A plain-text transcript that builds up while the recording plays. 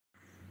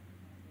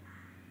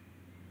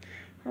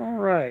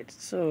Alright,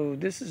 so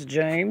this is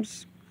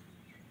James,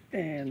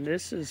 and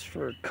this is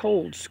for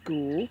Cold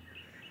School,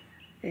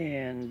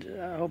 and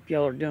I hope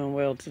y'all are doing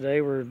well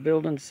today. We're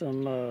building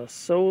some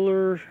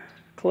solar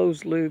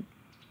closed-loop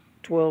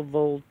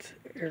 12-volt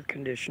air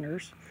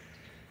conditioners,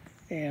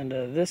 and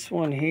this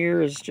one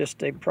here is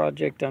just a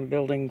project I'm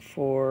building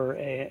for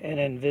an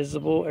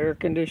invisible air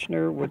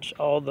conditioner, which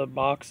all the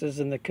boxes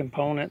and the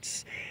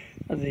components,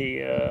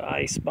 the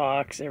ice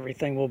box,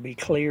 everything will be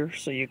clear,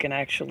 so you can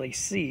actually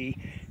see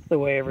the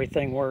way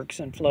everything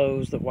works and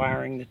flows, the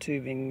wiring, the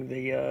tubing,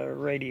 the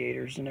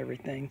radiators and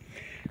everything.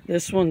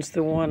 This one's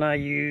the one I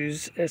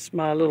use. It's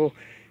my little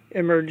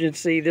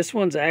emergency. This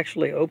one's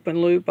actually open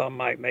loop. I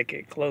might make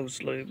it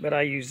closed loop, but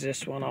I use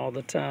this one all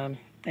the time.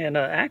 And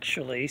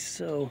actually,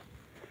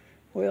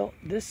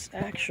 this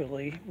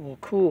actually will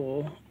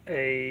cool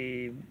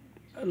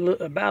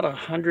about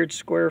 100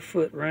 square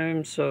foot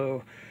room.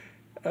 So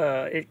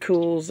it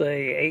cools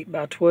a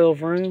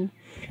 8x12 room,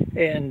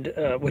 and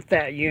with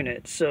that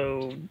unit,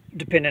 so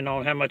depending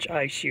on how much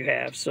ice you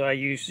have. So I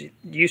used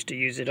to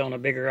use it on a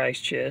bigger ice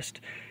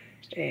chest,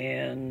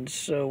 and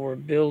so we're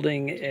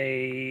building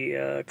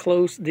a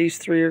these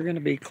three are going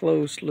to be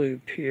closed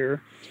loop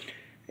here,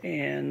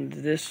 and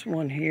this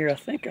one here I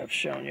think I've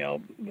shown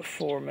y'all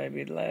before,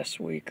 maybe last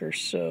week or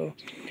so.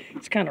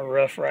 It's kind of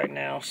rough right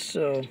now,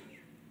 so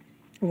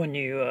when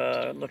you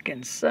look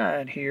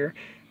inside here,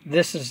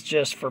 this is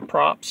just for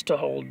props to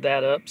hold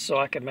that up so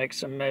I can make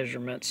some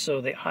measurements. So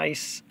the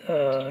ice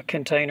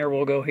container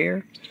will go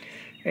here,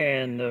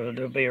 and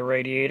there'll be a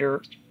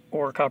radiator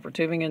or copper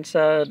tubing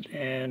inside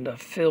and a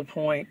fill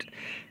point,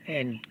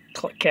 and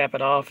cap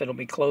it off. It'll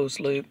be closed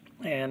loop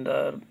and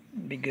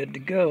be good to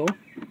go.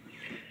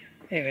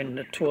 And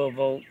the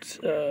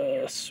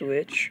 12-volt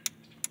switch.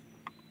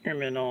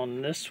 And then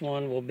on this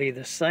one will be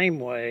the same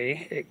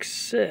way,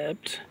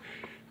 except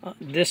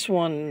this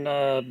one,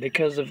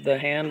 because of the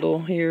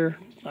handle here,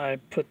 I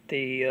put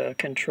the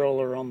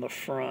controller on the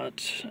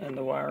front and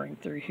the wiring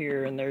through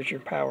here, and there's your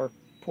power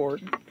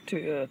port.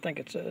 I think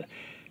it's a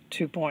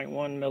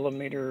 2.1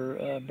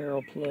 millimeter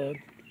barrel plug.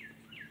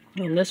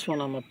 On this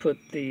one, I'm going to put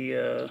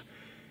the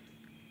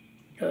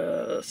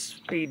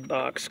speed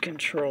box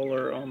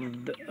controller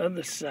on the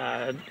other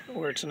side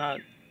where it's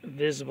not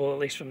visible, at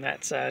least from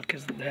that side,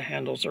 because the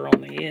handles are on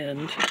the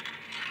end.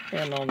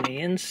 And on the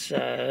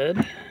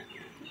inside,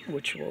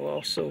 which will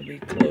also be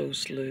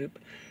closed loop,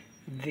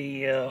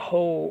 the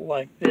hole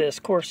like this.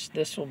 Of course,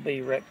 this will be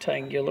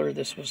rectangular.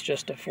 This was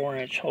just a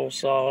 4-inch hole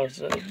saw.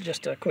 It's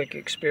just a quick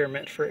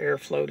experiment for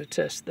airflow to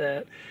test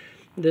that.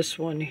 This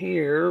one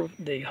here,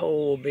 the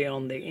hole will be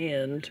on the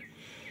end,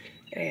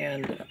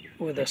 and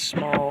with a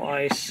small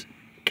ice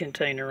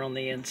container on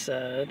the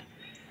inside.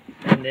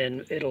 And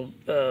then it'll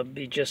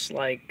be just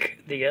like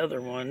the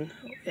other one,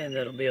 and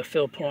it'll be a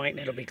fill point,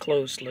 and it'll be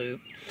closed loop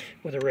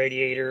with a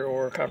radiator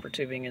or copper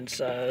tubing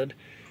inside.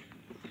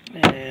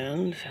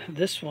 And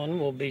this one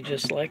will be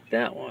just like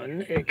that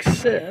one,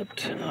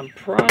 except I'm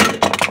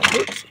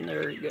oops,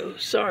 there you go.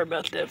 Sorry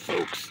about that,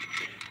 folks.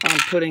 I'm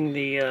putting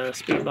the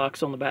speed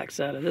box on the back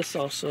side of this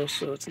also,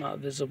 so it's not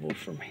visible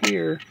from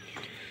here.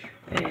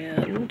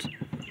 And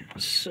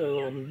so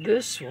on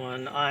this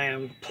one, I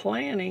am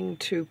planning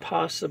to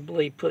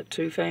possibly put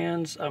 2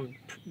 fans. I'm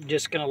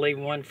just going to leave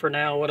one for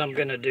now. What I'm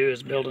going to do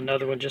is build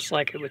another one just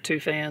like it with 2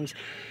 fans,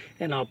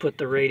 and I'll put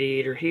the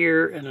radiator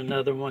here and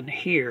another one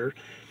here,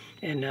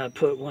 and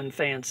put 1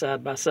 fan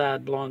side by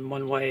side, blowing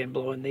one way and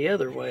blowing the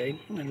other way.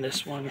 And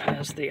this one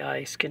has the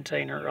ice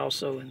container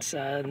also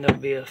inside, and there'll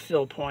be a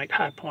fill point,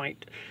 high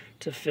point,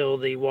 to fill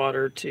the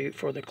water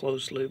for the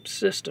closed loop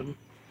system.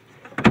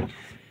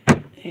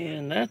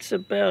 And that's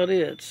about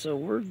it. So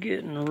we're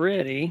getting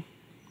ready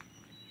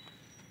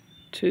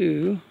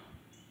to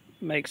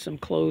make some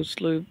closed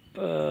loop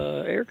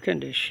air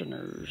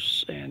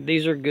conditioners. And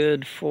these are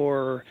good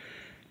for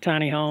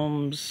tiny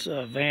homes,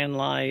 van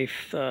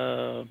life,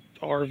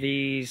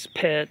 RVs,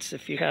 pets.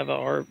 If you have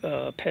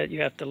a pet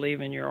you have to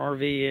leave in your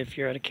RV if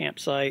you're at a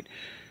campsite.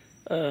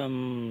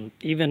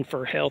 Even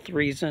for health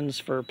reasons,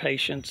 for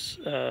patients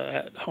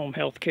at home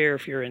health care,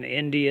 if you're in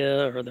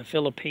India or the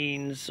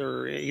Philippines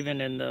or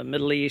even in the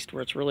Middle East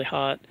where it's really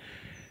hot.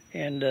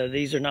 And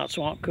these are not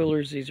swamp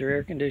coolers, these are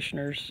air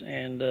conditioners,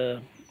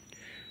 and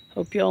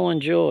hope y'all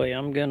enjoy.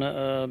 I'm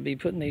gonna be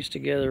putting these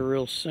together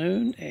real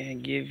soon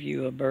and give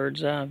you a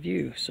bird's eye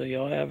view. So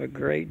y'all have a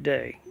great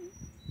day.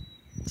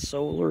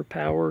 Solar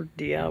powered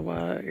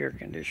DIY air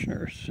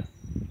conditioners.